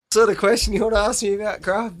sort of question you want to ask me about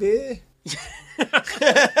craft beer? That's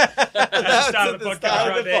the start of the podcast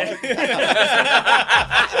right there.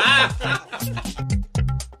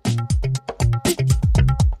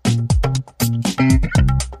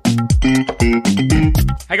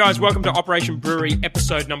 Hey guys, welcome to Operation Brewery,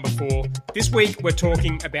 episode number 4. This week we're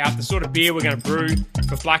talking about the sort of beer we're going to brew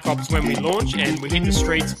for Black Ops when we launch, and we hit the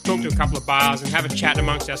streets, talk to a couple of bars and have a chat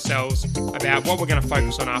amongst ourselves about what we're going to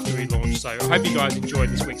focus on after we launch. So I hope you guys enjoyed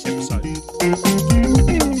this week's episode.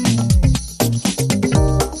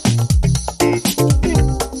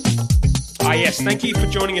 Yes, thank you for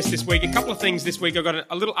joining us this week. A couple of things this week. I've got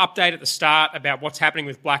a little update at the start about what's happening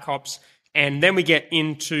with Black Ops, and then we get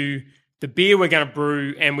into the beer we're going to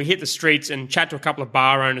brew, and we hit the streets and chat to a couple of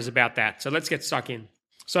bar owners about that. So let's get stuck in.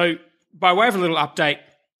 So by way of a little update,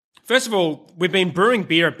 first of all, we've been brewing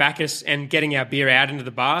beer at Bacchus and getting our beer out into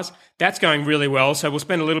the bars. That's going really well, so we'll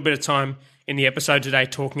spend a little bit of time in the episode today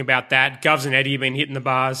talking about that. Govs and Eddie have been hitting the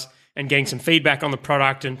bars and getting some feedback on the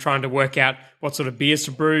product and trying to work out what sort of beers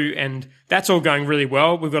to brew, and that's all going really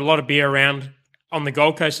well. We've got a lot of beer around on the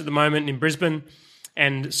Gold Coast at the moment in Brisbane,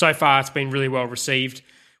 and so far it's been really well received.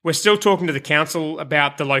 We're still talking to the council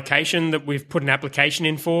about the location that we've put an application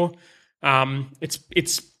in for.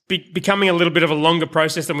 It's becoming a little bit of a longer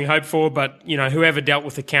process than we hoped for, but you know, whoever dealt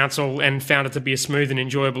with the council and found it to be a smooth and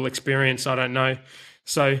enjoyable experience, I don't know.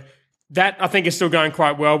 So that, I think, is still going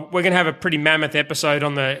quite well. We're going to have a pretty mammoth episode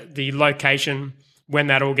on the location when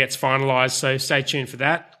that all gets finalised, so stay tuned for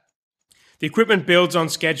that. The equipment build's on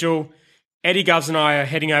schedule. Eddie, Govs and I are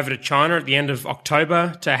heading over to China at the end of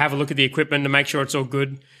October to have a look at the equipment to make sure it's all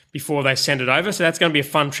good before they send it over. So that's going to be a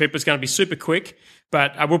fun trip. It's going to be super quick,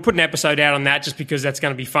 but we'll put an episode out on that just because that's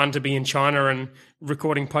going to be fun to be in China and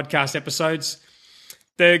recording podcast episodes.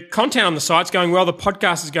 The content on the site's going well. The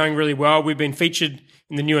podcast is going really well. We've been featured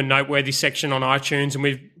in the new and noteworthy section on iTunes, and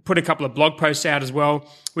we've put a couple of blog posts out as well.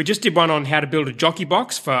 We just did one on how to build a jockey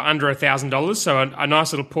box for under $1,000, so a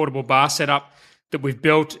nice little portable bar setup that we've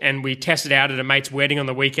built, and we tested out at a mate's wedding on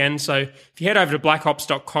the weekend. So if you head over to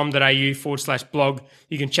blackhops.com.au/blog,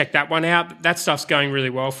 you can check that one out. That stuff's going really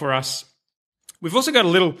well for us. We've also got a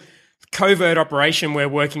little covert operation we're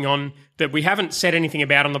working on that we haven't said anything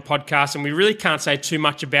about on the podcast, and we really can't say too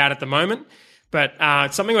much about at the moment, but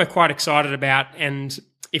it's something we're quite excited about. And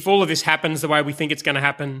if all of this happens the way we think it's going to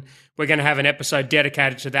happen, we're going to have an episode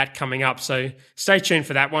dedicated to that coming up. So stay tuned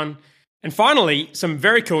for that one. And finally, some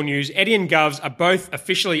very cool news. Eddie and Govs are both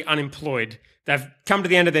officially unemployed. They've come to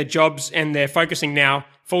the end of their jobs and they're focusing now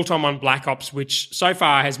full-time on Black Ops, which so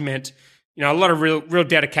far has meant, you know, a lot of real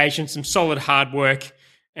dedication, some solid hard work,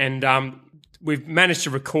 and we've managed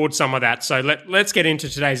to record some of that. So let's get into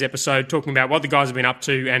today's episode, talking about what the guys have been up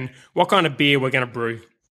to and what kind of beer we're going to brew.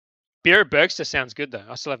 Beer at Bergster sounds good, though.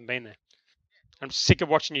 I still haven't been there. I'm sick of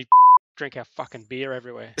watching you drink our fucking beer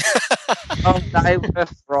everywhere. Oh, they were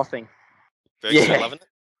frothing. Bergster loving it?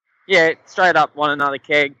 Yeah, straight up want another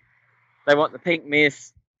keg. They want the pink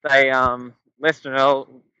mist. They, Western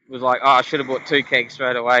Earl was like, oh, I should have bought 2 kegs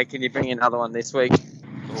straight away. Can you bring another one this week?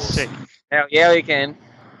 Sick. Hell yeah, we can.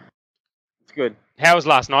 It's good. How was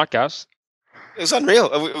last night, Gus? It was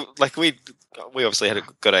unreal. We obviously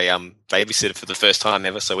got a babysitter for the first time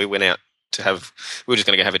ever, so we went out to we were just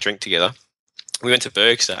going to go have a drink together. We went to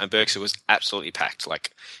Bergster, and Bergster was absolutely packed.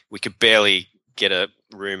 Like, we could barely get a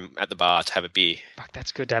room at the bar to have a beer. Fuck,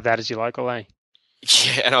 that's good to have that as your local, eh?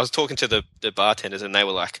 Yeah, and I was talking to the bartenders, and they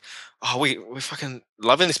were like, oh, we're fucking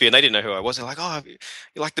loving this beer. And they didn't know who I was. They're like, oh,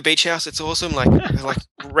 you like the Beach House? It's awesome. Like, they're like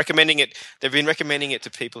recommending it. They've been recommending it to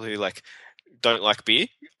people who like don't like beer.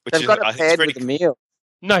 They've got it paired with a meal.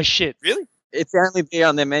 No shit. Really? It's the only beer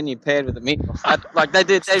on their menu paired with a meal. They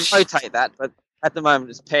rotate that, but at the moment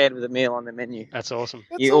it's paired with a meal on their menu. That's awesome.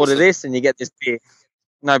 You order this and you get this beer.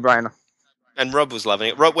 No brainer. And Rob was loving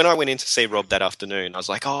it. Rob, when I went in to see Rob that afternoon, I was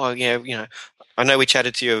like, oh, yeah, you know, I know we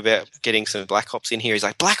chatted to you about getting some Black Hops in here. He's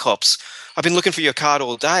like, Black Hops? I've been looking for your card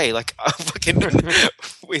all day. Like,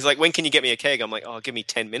 he's like, when can you get me a keg? I'm like, oh, give me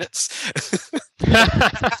 10 minutes.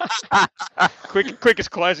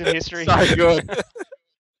 Quickest close in history. So good.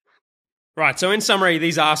 Right, so in summary,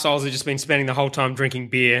 these arseholes have just been spending the whole time drinking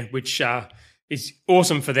beer, which is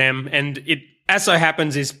awesome for them. And it, as so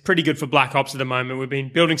happens, is pretty good for Black Ops at the moment. We've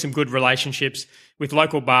been building some good relationships with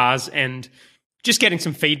local bars and just getting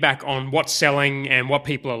some feedback on what's selling and what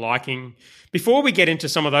people are liking. Before we get into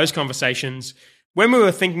some of those conversations, when we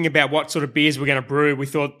were thinking about what sort of beers we're going to brew, we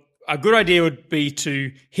thought a good idea would be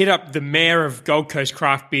to hit up the mayor of Gold Coast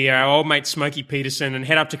Craft Beer, our old mate Smokey Peterson, and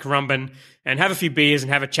head up to Currumbin and have a few beers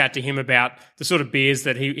and have a chat to him about the sort of beers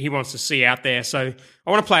that he wants to see out there. So I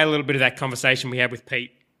want to play a little bit of that conversation we had with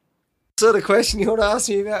Pete. sort of question you want to ask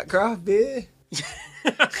me about craft beer?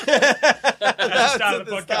 That's the start of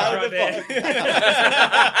the podcast right there.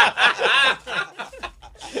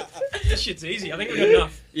 This shit's easy. I think we've got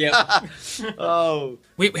enough. Yeah. Oh,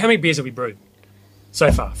 How many beers have we brewed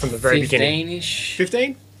so far from the very beginning? 15-ish.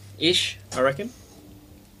 15? I reckon.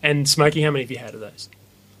 And Smokey, how many have you had of those?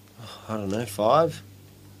 I don't know, 5.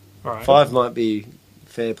 All right. 5 might be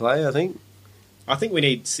fair play, I think. I think we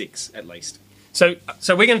need 6 at least. So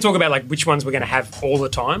we're going to talk about like which ones we're going to have all the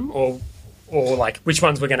time, or like which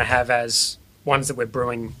ones we're going to have as ones that we're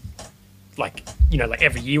brewing, like like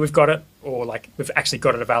every year we've got it, or like we've actually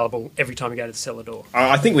got it available every time we go to the cellar door.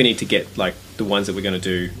 I think we need to get like the ones that we're going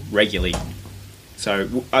to do regularly.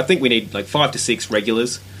 So I think we need like 5 to 6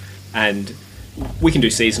 regulars, and we can do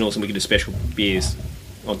seasonals and we can do special beers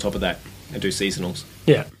on top of that and do seasonals.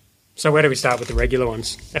 Yeah. So where do we start with the regular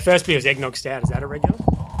ones? Our first beer is Eggnog Stout. Is that a regular?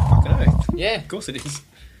 Okay. Yeah, Of course it is.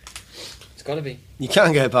 it's got to be. You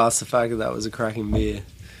can't go past the fact that was a cracking beer,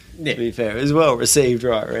 Yeah. to be fair. It was well received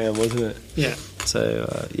right around, wasn't it? Yeah.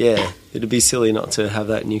 So, yeah, it'd be silly not to have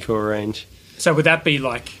that in your core range. So would that be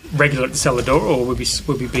like regular at the cellar door, or would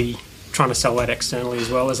we be trying to sell that externally as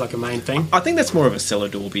well as like a main thing? I think that's more of a cellar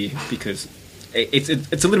door beer because it's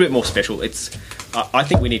a little bit more special. I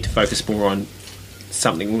think we need to focus more on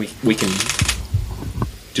something we can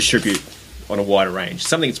distribute on a wider range,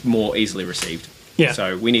 something that's more easily received. Yeah.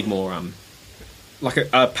 So we need more like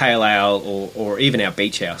a pale ale or even our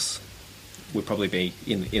beach house would probably be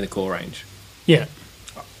in the core range. Yeah.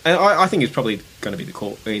 And I think it's probably going to be the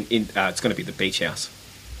core. It's going to be the beach house.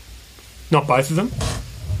 Not both of them?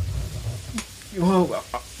 Well,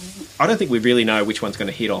 I don't think we really know which one's going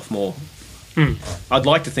to hit off more. I'd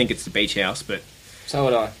like to think it's the beach house, but So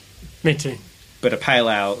would I. Me too. a pale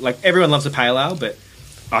ale, like everyone loves a pale ale, but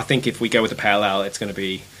I think if we go with the pale ale, it's going to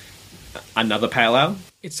be another pale ale.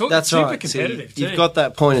 It's That's super right. competitive So too. you've got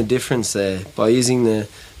that point of difference there by using the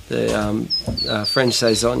French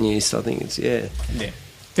saison yeast. I think it's Yeah.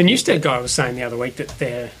 The Newstead guy was saying the other week that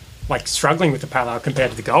they're like struggling with the pale ale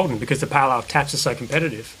compared to the golden because the pale ale taps are so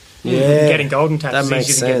competitive. Yeah, Getting golden taps that is makes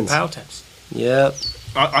easier than getting sense. pale taps. yeah.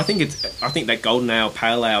 I think that golden ale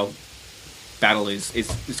pale ale battle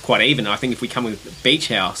is quite even. I think if we come with Beach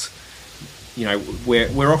House,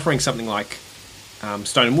 we're offering something like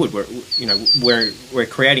Stone and Wood. We're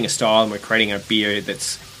creating a style and we're creating a beer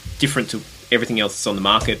that's different to everything else that's on the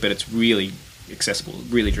market, but it's really accessible,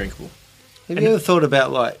 really drinkable. Have you ever thought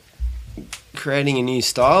about like creating a new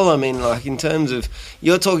style? I mean, like in terms of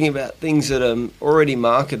you're talking about things that are already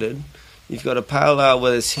marketed. You've got a pale ale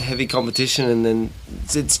where there's heavy competition, and then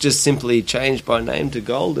it's just simply changed by name to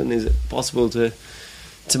golden. Is it possible to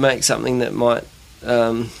make something that might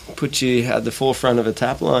put you at the forefront of a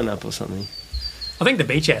tap lineup or something? I think the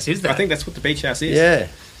Beach House is that. I think that's what the Beach House is.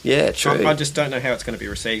 Yeah, true. I just don't know how it's going to be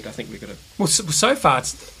received. I think we've got to. Well, so far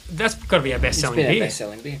that's got to be our It's best-selling been our beer.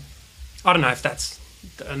 best-selling beer. I don't know if that's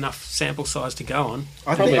enough sample size to go on.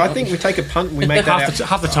 I think we take a punt and we make that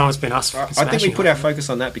half the time it's been us. I think we put our focus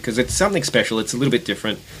on that because it's something special. It's a little bit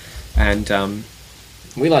different, and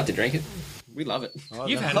We like to drink it. we love it.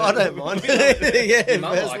 You've had I it. don't mind. Yeah,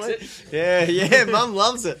 Mum likes personally. it. Yeah, Mum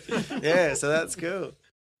loves it. Yeah, so that's cool.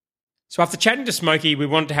 So after chatting to Smokey, we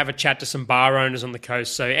wanted to have a chat to some bar owners on the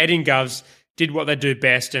coast. So Eddie and Govs did what they do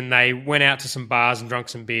best, and they went out to some bars and drunk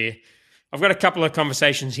some beer. I've got a couple of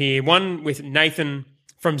conversations here. One with Nathan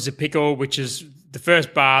from Zapickle, which is the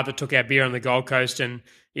first bar that took our beer on the Gold Coast and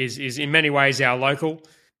is in many ways our local.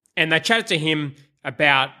 And they chatted to him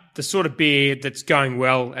about the sort of beer that's going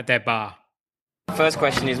well at their bar. First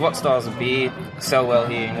question is, what styles of beer sell well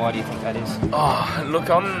here, and why do you think that is? Oh, look,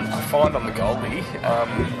 I find on the Goldie,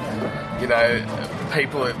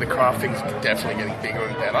 people, the craft thing's definitely getting bigger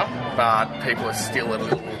and better, but people are still a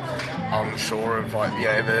little unsure of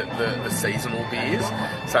the seasonal beers.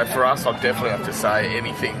 So for us, I'd definitely have to say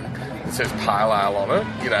anything that says pale ale on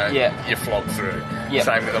it, you flog through. Yep.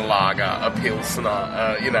 Same with a lager, a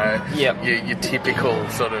pilsner, your typical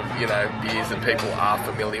sort of, beers that people are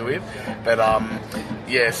familiar with. But,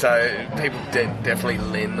 so people definitely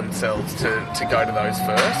lend themselves to go to those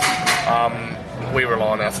first. We rely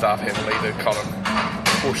on our staff heavily to kind of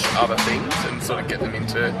push other things and sort of get them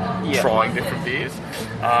into trying different beers.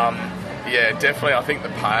 Definitely. I think the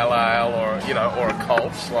pale ale or a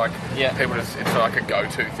Kolsch, people just, it's like a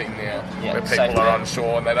go-to thing now where people are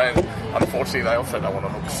unsure and they don't. Unfortunately, they also don't want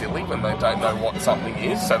to look silly when they don't know what something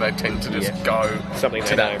is, so they tend to just go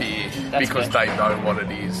to that beer because they know what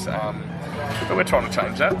it is. But we're trying to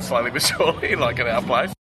change that slowly but surely, like at our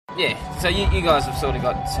place. Yeah, so you guys have sort of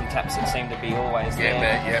got some taps that seem to be always there.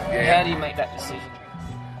 Yeah. How do you make that decision?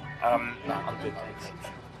 No, I'm good, thanks.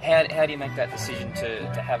 How do you make that decision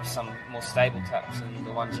to have some more stable taps and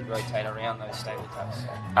the ones you rotate around those stable taps?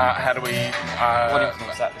 How do we... what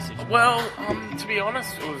influenced that decision? Well, to be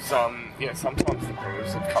honest, it was sometimes the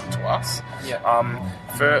brewers have come to us. Yeah.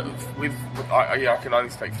 I can only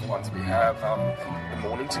speak for the ones we have. The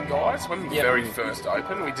Mornington guys, when we very first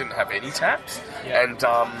opened, we didn't have any taps, and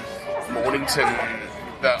Mornington,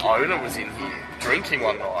 the owner, was in here drinking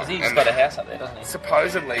one night. He's got a house up there, doesn't he?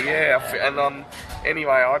 Supposedly, yeah. And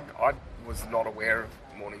anyway, I was not aware of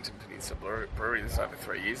Mornington Peninsula Brewery. This was over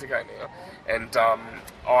 3 years ago now, and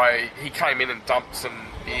he came in and dumped some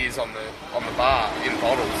beers on the bar in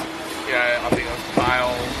bottles. You know, I think it was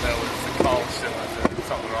pale, there was the Kolsch, there was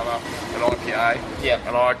something or other, an IPA. Yeah.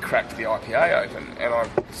 And I cracked the IPA open, and I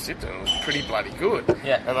sipped it, and it was pretty bloody good.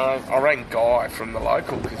 Yeah. And I rang Guy from the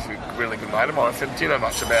local, because he's a really good mate of mine. I said, do you know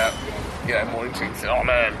much about, Mornington? He said, oh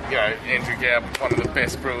man, Andrew Gaub, one of the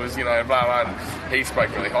best brewers, blah, blah. And he spoke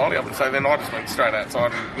really highly of it. So then I just went straight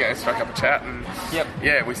outside and, struck up a chat. And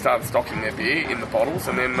we started stocking their beer in the bottles.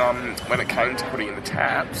 And then when it came to putting in the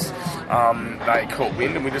taps, they caught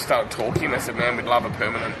wind and we just started talking. They said, man, we'd love a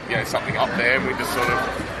permanent, something up there. And we just sort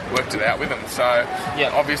of worked it out with them. So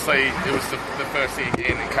obviously it was the first thing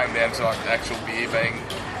again. It came down to like the actual beer being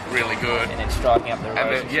really good. And then striking up the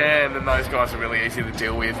relationship. And then those guys are really easy to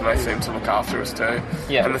deal with and they seem to look after us too.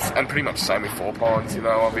 Yeah. And pretty much the same with Four Pines,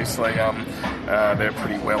 obviously they're a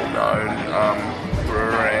pretty well-known brewer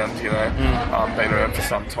around, been around for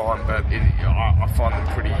some time, but I find them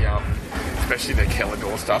pretty, especially their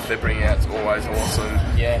Kellador stuff they're bringing out is always awesome.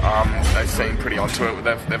 Yeah. They seem pretty onto it.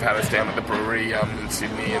 They've had us down at the brewery in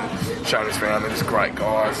Sydney and shown us around. They're just great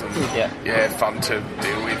guys and fun to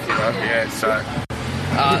deal with, so...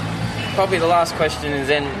 Probably the last question is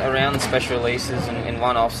then around the special releases and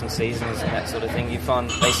one-offs and seasons and that sort of thing. You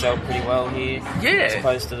find they sell pretty well here, as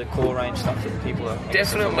opposed to the core range stuff that people are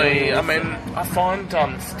definitely. I mean, I find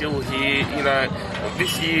still here.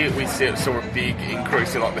 This year we saw a big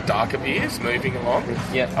increase in like the darker beers moving along.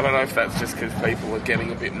 Yeah, I don't know if that's just because people are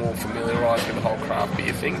getting a bit more familiarised with the whole craft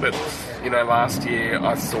beer thing, but last year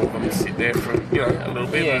I saw them sit there for a little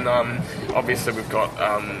bit, and obviously we've got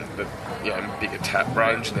the bigger tap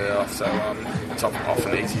range now, so it's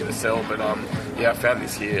often easier to sell. But I found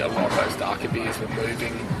this year a lot of those darker beers were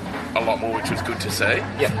moving a lot more, which was good to see.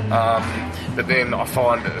 But then I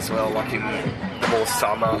find as well, like in the more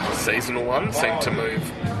summer seasonal ones, seem to move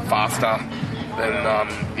faster than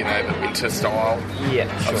the winter style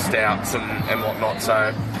of stouts and whatnot.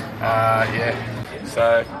 So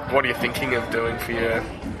So what are you thinking of doing for your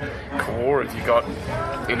core? Have you got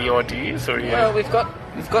any ideas? Or Well, we've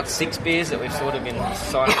got 6 beers that we've sort of been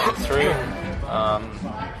cycling through.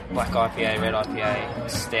 Black IPA, red IPA,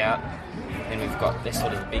 stout. Then we've got the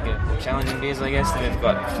sort of the bigger, more challenging beers, I guess. Then we've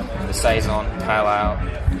got the Saison, Pale Ale,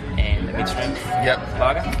 and the mid-strength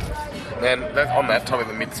lager. And on that topic,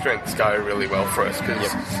 the mid-strengths go really well for us,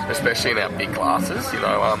 because especially in our big glasses, I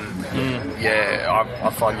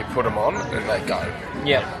find you put them on and they go.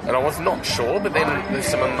 Yeah. And I was not sure, but then there's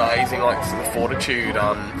some amazing, like the Fortitude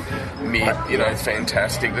mid, it's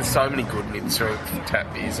fantastic. There's so many good mid-strength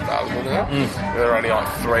tap beers available now. They're only like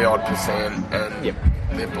 3% and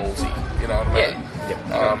they're ballsy, you know what I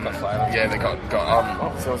mean? They got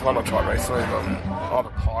there was one I tried recently, the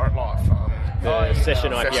Pirate Life.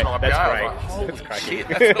 Session IPA. That's great. That's great. Shit,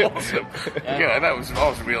 that's awesome. I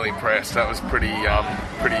was really impressed. That was pretty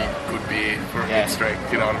good beer for a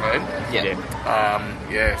mid-strength, you know what I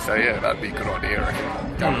mean? So that'd be a good idea, I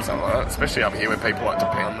reckon. Go with something like that, especially up here where people like to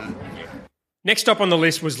pound them. Next up on the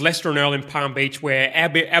list was Lester and Earl in Palm Beach, where our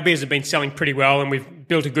beers have been selling pretty well and we've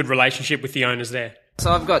built a good relationship with the owners there.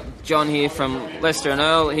 So I've got John here from Lester and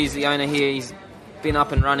Earl. He's the owner here. He's been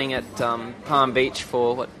up and running at Palm Beach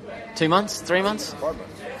for, 2 months? 3 months?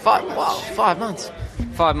 5 months. 5 months.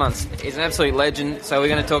 5 months. He's an absolute legend, so we're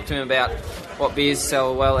going to talk to him about what beers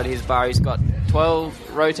sell well at his bar. He's got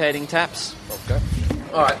 12 rotating taps. Okay.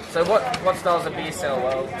 Alright, so what styles of beer sell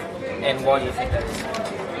well, and why do you think that is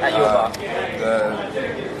at your bar?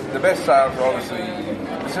 The best sales are obviously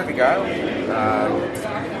Pacific Ale,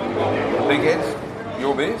 Big Heads,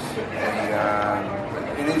 your beers, and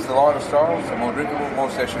it is the lighter styles, the more drinkable, more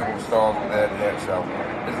sessionable styles without a doubt. So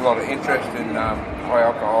there's a lot of interest in high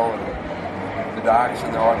alcohol and the darks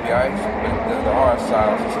and the IPAs, but the higher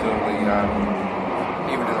sales are still the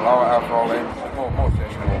even to the lower alcohol end, more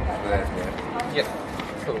sessionable without a doubt. Yep,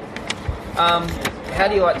 cool. How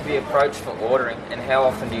do you like to be approached for ordering, and how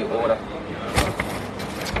often do you order?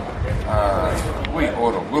 We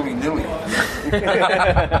order willy-nilly.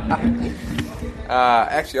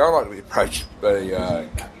 Actually, I like to be approached very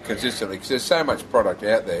consistently, because there's so much product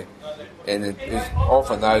out there. And it is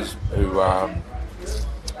often those who,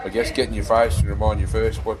 I guess, get in your face and remind you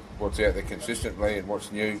first what's out there consistently and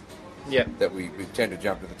what's new. Yeah. That we tend to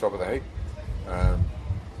jump to the top of the heap.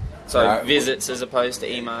 So visits as opposed to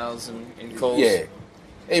emails and calls. Yeah,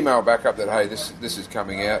 email back up that hey, this is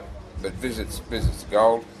coming out, but visits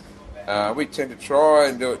gold. We tend to try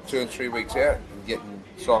and do it 2 and 3 weeks out and get and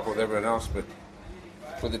cycle with everyone else, but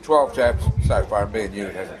with the 12 taps so far, being new,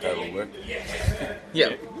 it hasn't totally worked.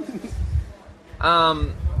 Yeah.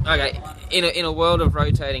 Okay. In a world of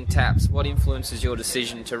rotating taps, what influences your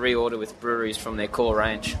decision to reorder with breweries from their core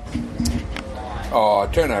range?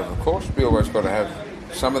 Turnover, of course. We always got to have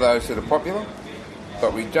some of those that are popular,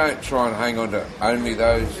 but we don't try and hang on to only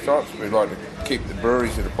those types. We like to keep the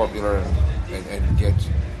breweries that are popular and get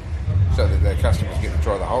so that their customers get to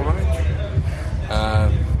try the whole range.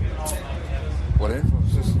 What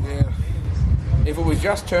influences? Yeah. If it was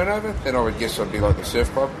just turnover, then I would guess I'd be like the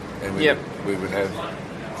Surf Club, and we would have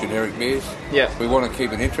generic beers. Yeah. We want to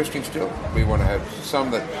keep it interesting still. We want to have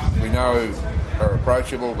some that we know are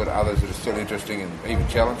approachable, but others that are still interesting and even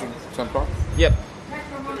challenging sometimes. Yep.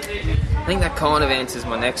 I think that kind of answers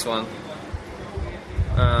my next one.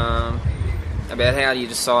 About how do you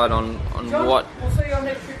decide on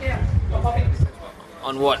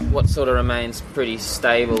what sort of remains pretty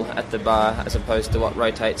stable at the bar as opposed to what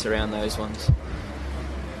rotates around those ones.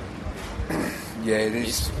 Yeah, it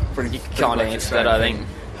is pretty. You can't answer that, I think.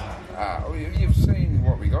 You've seen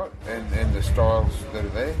what we got and the styles that are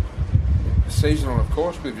there. Seasonal, of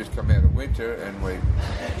course. We've just come out of winter and we've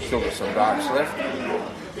still got some darks left.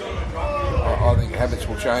 I think habits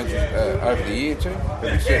will change over the year too.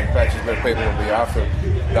 There'll be certain patches where people will be after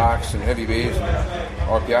darks and heavy beers and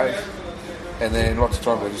IPAs, and then lots of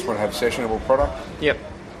times they just want to have sessionable product. Yep.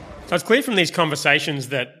 So it's clear from these conversations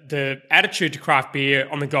that the attitude to craft beer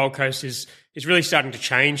on the Gold Coast is really starting to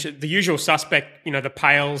change. The usual suspect, the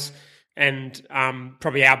pales and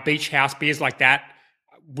probably our beach house beers like that,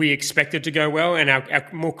 we expected to go well, and our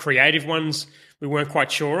more creative ones we weren't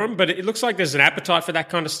quite sure on. But it looks like there's an appetite for that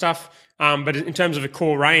kind of stuff. But in terms of a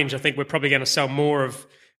core range, I think we're probably going to sell more of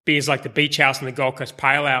beers like the Beach House and the Gold Coast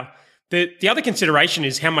Pale Ale. The other consideration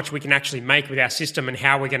is how much we can actually make with our system and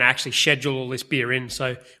how we're going to actually schedule all this beer in.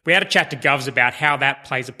 So we had a chat to Govs about how that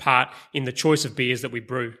plays a part in the choice of beers that we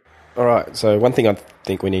brew. All right, so one thing I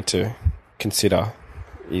think we need to consider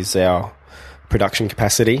is our production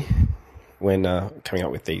capacity when coming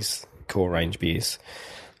up with these core range beers.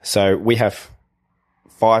 So we have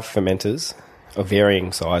 5 fermenters of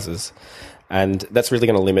varying sizes, and that's really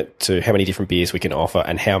going to limit to how many different beers we can offer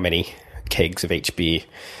and how many kegs of each beer,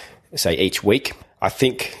 say, each week. I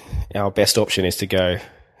think our best option is to go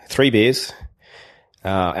 3 beers,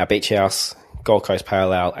 our Beach House, Gold Coast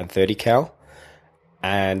Pale Ale, and 30 cal,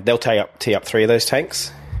 and they'll tee up 3 of those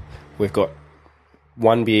tanks. We've got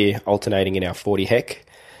 1 beer alternating in our 40 hec,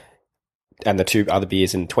 and the 2 other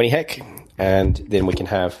beers in 20 hec, and then we can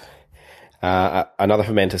have another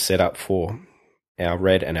fermenter set up for our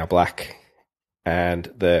red and our black,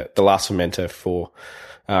 and the last fermenter for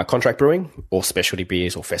contract brewing or specialty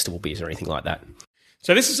beers or festival beers or anything like that.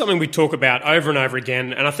 So this is something we talk about over and over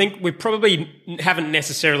again, and I think we probably haven't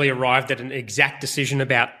necessarily arrived at an exact decision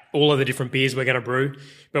about all of the different beers we're going to brew,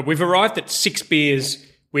 but we've arrived at 6 beers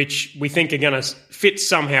which we think are going to fit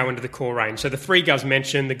somehow into the core range. So the 3 Govs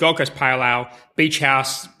mentioned, the Gold Coast Pale Ale, Beach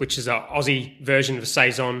House, which is an Aussie version of a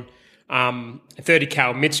Saison, 30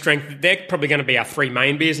 cal mid-strength, they're probably going to be our 3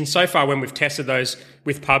 main beers. And so far, when we've tested those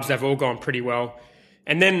with pubs, they've all gone pretty well.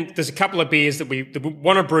 And then there's a couple of beers that we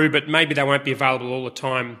want to brew, but maybe they won't be available all the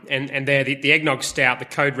time. And they're the Eggnog Stout, the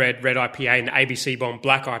Code Red IPA, and the ABC Bomb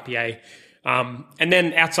Black IPA. And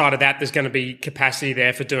then outside of that, there's going to be capacity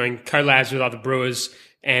there for doing collabs with other brewers.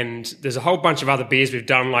 And there's a whole bunch of other beers we've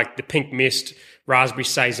done, like the Pink Mist, Raspberry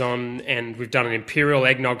Saison, and we've done an Imperial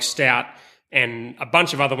Eggnog Stout, and a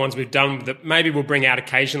bunch of other ones we've done that maybe we'll bring out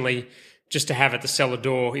occasionally just to have at the cellar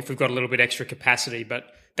door if we've got a little bit extra capacity.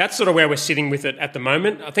 But that's sort of where we're sitting with it at the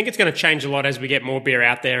moment. I think it's going to change a lot as we get more beer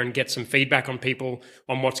out there and get some feedback on people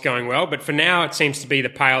on what's going well. But for now, it seems to be the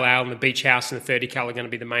Pale Ale and the Beach House and the 30 cal are going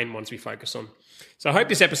to be the main ones we focus on. So I hope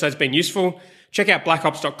this episode's been useful. Check out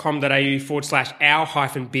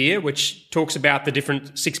blackhops.com.au/our-beer, which talks about the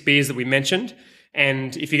different 6 beers that we mentioned.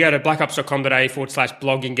 And if you go to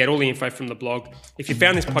blackhops.com.au/blog, you can get all the info from the blog. If you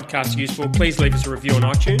found this podcast useful, please leave us a review on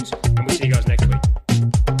iTunes, and we'll see